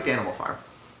 So I picked Animal Farm.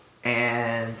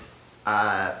 And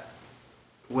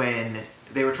when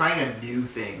they were trying a new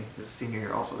thing, this is senior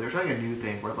year also, they were trying a new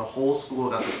thing where the whole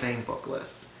school got the same book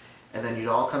list. And then you'd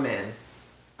all come in,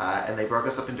 and they broke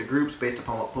us up into groups based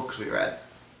upon what books we read.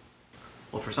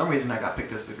 Well, for some reason, I got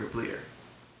picked as the group leader.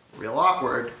 Real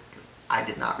awkward, because I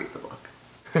did not read the book.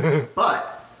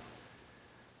 But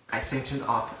I sanctioned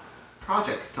off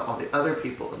projects to all the other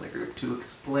people in the group to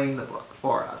explain the book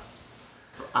for us.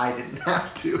 So I didn't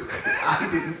have to, because I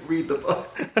didn't read the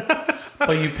book.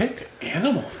 But you picked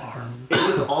Animal Farm. It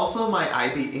was also my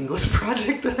IB English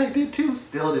project that I did too.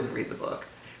 Still didn't read the book.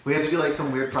 We had to do like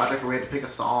some weird project where we had to pick a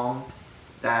song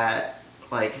that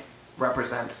like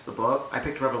represents the book. I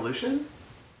picked Revolution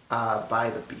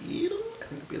by the Beatles. I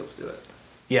think the Beatles do it.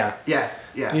 Yeah. Yeah.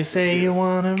 You say you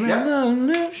want a revolution.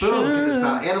 Yep. Boom, because it's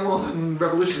about animals and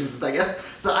revolutions, I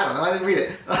guess. So I don't know. I didn't read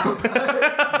it.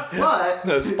 But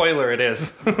No, spoiler, it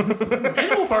is.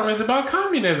 Animal Farm is about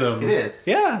communism. it is.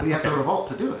 Yeah. But you have to revolt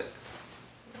to do it.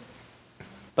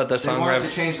 But the They song wanted to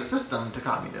change the system to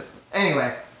communism.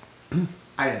 Anyway,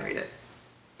 I didn't read it.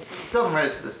 Still haven't read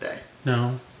it to this day.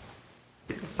 No.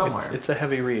 It's somewhere. It's a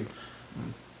heavy read.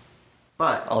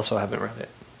 But Also haven't read it.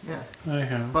 yeah. I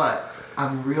have. But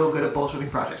I'm real good at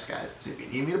bullshitting projects, guys. So if you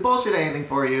need me to bullshit anything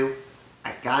for you,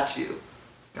 I got you.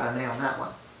 Got an A on that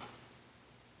one.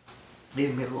 They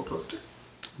even made a little poster.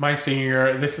 My senior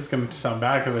year, this is going to sound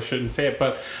bad because I shouldn't say it,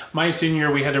 but my senior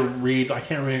year we had to read, I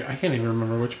can't even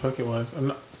remember which book it was.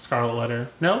 Scarlet Letter.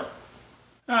 No?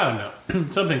 I don't know.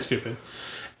 Something stupid.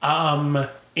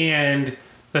 And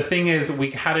the thing is,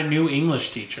 we had a new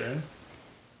English teacher.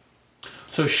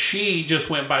 So she just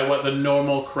went by what the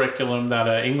normal curriculum that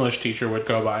an English teacher would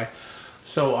go by.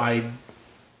 So I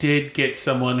did get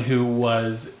someone who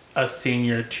was a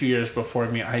senior 2 years before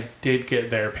me. I did get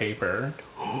their paper.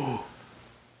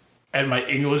 And my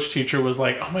English teacher was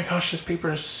like, oh my gosh, this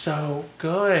paper is so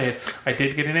good. I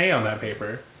did get an A on that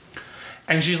paper.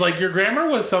 And she's like, your grammar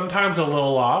was sometimes a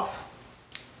little off.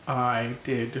 I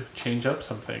did change up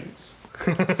some things.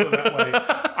 So that way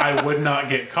I would not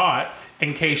get caught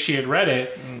in case she had read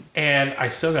it. And I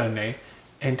still got an A.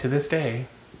 And to this day,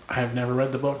 I have never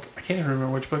read the book. I can't even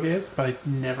remember which book it is, but I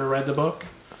never read the book.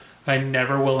 I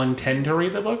never will intend to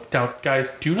read the book. Now, guys,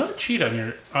 do not cheat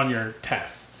on your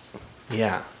tests.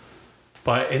 Yeah.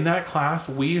 But in that class,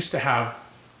 we used to have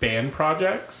band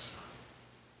projects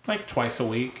like twice a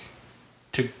week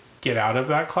to get out of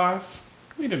that class.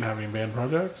 We didn't have any band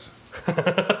projects.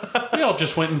 We all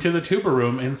just went into the tuba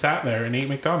room and sat there and ate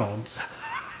McDonald's.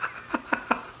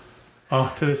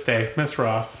 Oh, to this day, Miss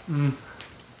Ross.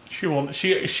 She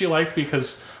liked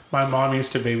because my mom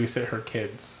used to babysit her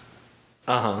kids.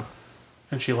 Uh-huh.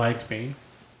 And she liked me.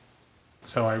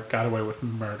 So I got away with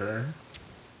murder.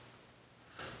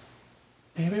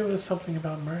 Maybe it was something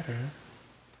about murder.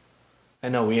 I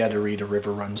know we had to read A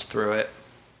River Runs Through It,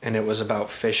 and it was about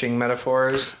fishing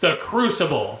metaphors. The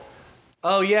Crucible.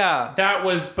 Oh, yeah. That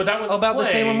was About the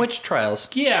Salem Witch Trials.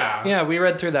 Yeah. Yeah, we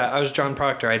read through that. I was John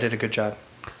Proctor. I did a good job.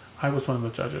 I was one of the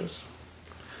judges.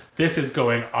 This is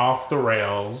going off the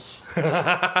rails.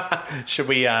 Should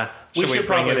we should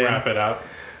probably wrap it up.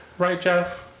 Right,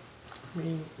 Jeff?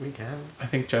 We can. I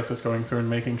think Jeff is going through and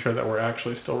making sure that we're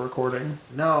actually still recording.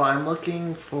 No, I'm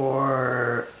looking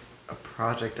for a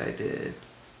project I did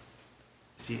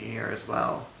senior year as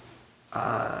well.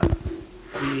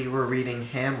 We were reading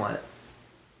Hamlet,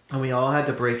 and we all had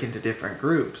to break into different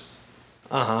groups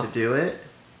to do it.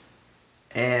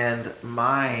 And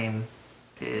mine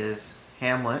is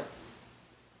Hamlet,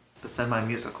 the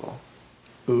semi-musical,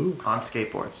 Ooh. on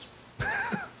skateboards.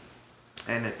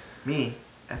 And it's me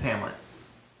as Hamlet,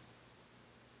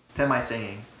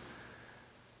 semi-singing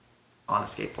on a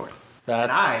skateboard.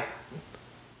 And I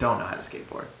don't know how to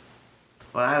skateboard.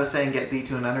 When I was saying get thee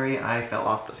to a nunnery, I fell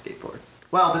off the skateboard.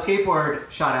 Well, the skateboard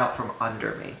shot out from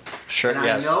under me. Sure, and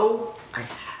yes. I know I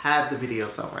have the video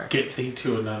somewhere. Get thee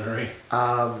to a nunnery.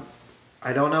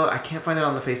 I don't know. I can't find it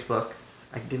on the Facebook.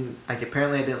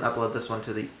 Apparently I didn't upload this one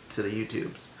to the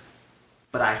YouTubes.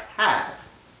 But I have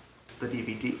the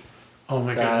DVD. Oh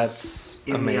my That's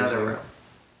in amazing. the other room.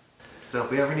 So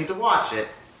if we ever need to watch it,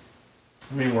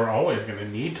 I mean, we're always going to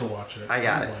need to watch it at I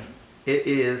got some it. point. It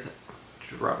is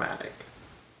dramatic.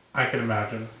 I can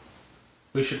imagine.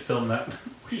 We should film that.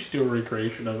 We should do a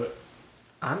recreation of it.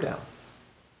 I'm down.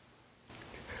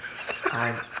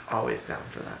 I'm always down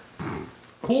for that.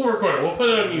 We'll record it. We'll put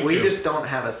it on YouTube. We just don't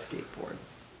have a skateboard.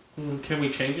 Can we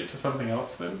change it to something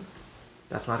else then?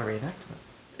 That's not a reenactment.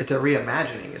 It's a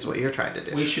reimagining is what you're trying to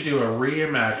do. We should do a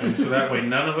reimagine so that way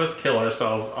none of us kill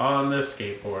ourselves on this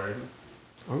skateboard.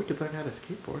 Or we could learn how to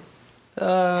skateboard.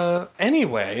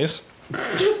 Anyways.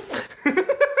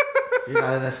 You're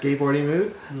not in a skateboarding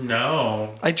mood?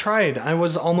 No. I tried. I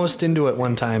was almost into it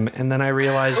one time, and then I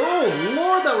realized... Oh,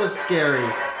 Lord, that was scary.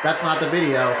 That's not the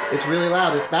video. It's really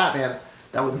loud. It's Batman.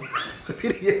 That was the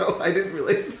video. I didn't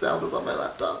realize the sound was on my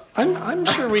laptop. I'm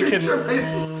sure we can... I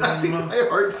think my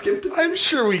heart skipped it. I'm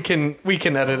sure we can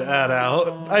edit that out.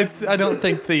 I don't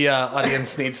think the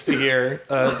audience needs to hear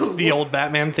the old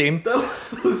Batman theme. That was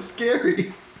so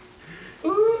scary.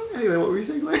 Anyway, what were you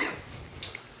saying, Larry?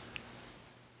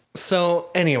 So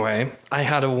anyway, I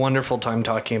had a wonderful time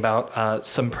talking about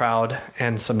some proud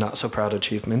and some not so proud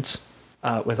achievements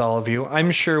with all of you.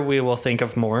 I'm sure we will think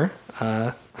of more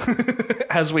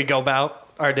as we go about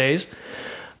our days.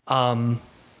 But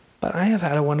I have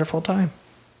had a wonderful time.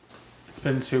 It's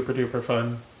been super duper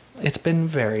fun. It's been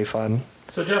very fun.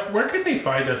 So Jeff, where can they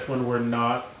find us when we're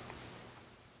not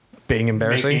Being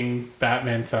embarrassing? making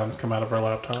Batman sounds come out of our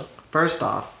laptop? First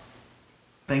off,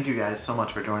 thank you guys so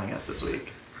much for joining us this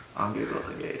week on Giggles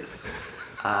and Gaze.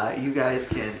 You guys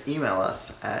can email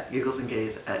us at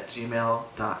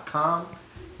gigglesandgaze@gmail.com.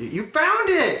 You found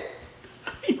it!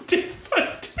 I did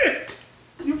find it.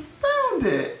 You found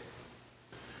it!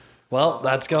 Well,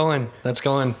 that's going.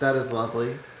 That is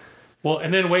lovely. Well,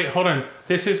 and then wait, hold on.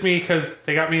 This is me because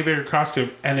they got me a bigger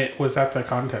costume, and it was at the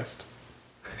contest.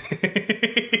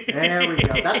 There we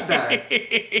go. That's better.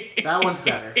 That one's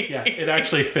better. Yeah, it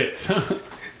actually fits.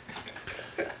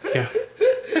 Yeah.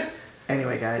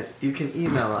 Anyway, guys, you can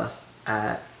email us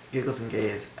at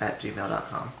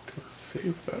gigglesandgaze@gmail.com.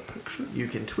 Save that picture. You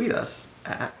can tweet us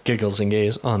at. Giggles and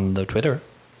Gaze on the Twitter.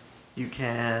 You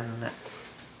can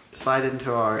slide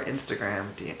into our Instagram,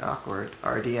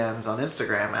 our DMs on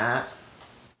Instagram at.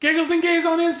 Giggles and Gaze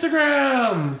on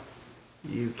Instagram.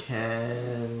 You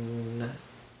can.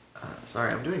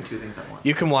 Sorry, I'm doing two things at once.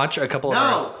 You can watch a couple of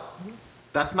No!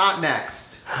 That's not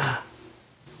next.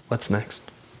 What's next?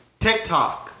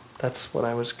 TikTok. That's what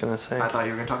I was going to say. I thought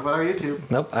you were going to talk about our YouTube.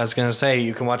 Nope, I was going to say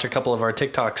you can watch a couple of our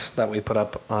TikToks that we put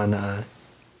up on...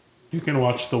 You can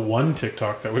watch the one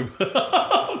TikTok that we put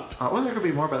up. Well, there could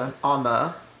be more by then. On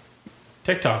the...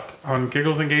 TikTok on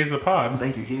Giggles and Gaze the Pod.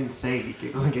 Thank you. He didn't say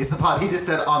Giggles and Gaze the Pod. He just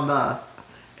said on the...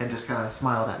 And just kind of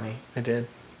smiled at me. I did,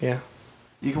 yeah.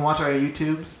 You can watch our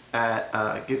YouTubes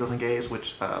at Giggles and Gaze,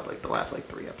 which the last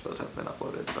 3 episodes have been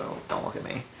uploaded, so don't look at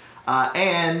me.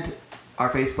 And our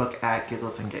Facebook at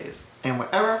Giggles and Gaze. And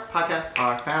wherever podcasts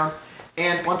are found.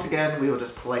 And once again, we will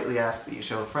just politely ask that you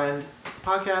show a friend the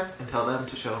podcast and tell them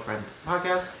to show a friend the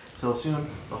podcast. So soon,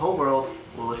 the whole world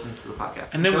will listen to the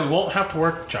podcast. And then we won't have to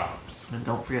work jobs. And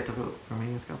don't forget to vote for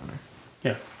me as governor.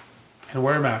 Yes. And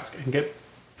wear a mask and get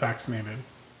vaccinated.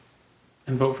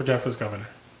 And vote for Jeff as governor.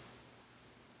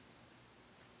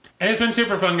 And it's been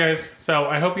super fun, guys. So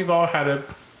I hope you've all had an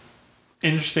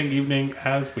interesting evening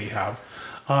as we have.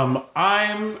 I'm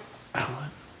Alan.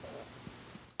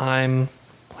 I'm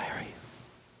Larry.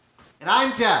 And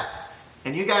I'm Jeff.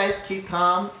 And you guys keep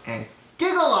calm and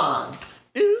giggle on.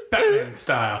 Batman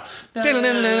style. Don't say it.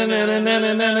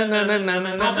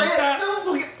 No,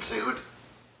 we'll get sued.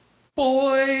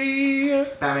 Boy.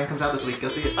 Batman comes out this week. Go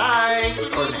see it. Bye.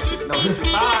 Or no, this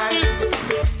week. Bye.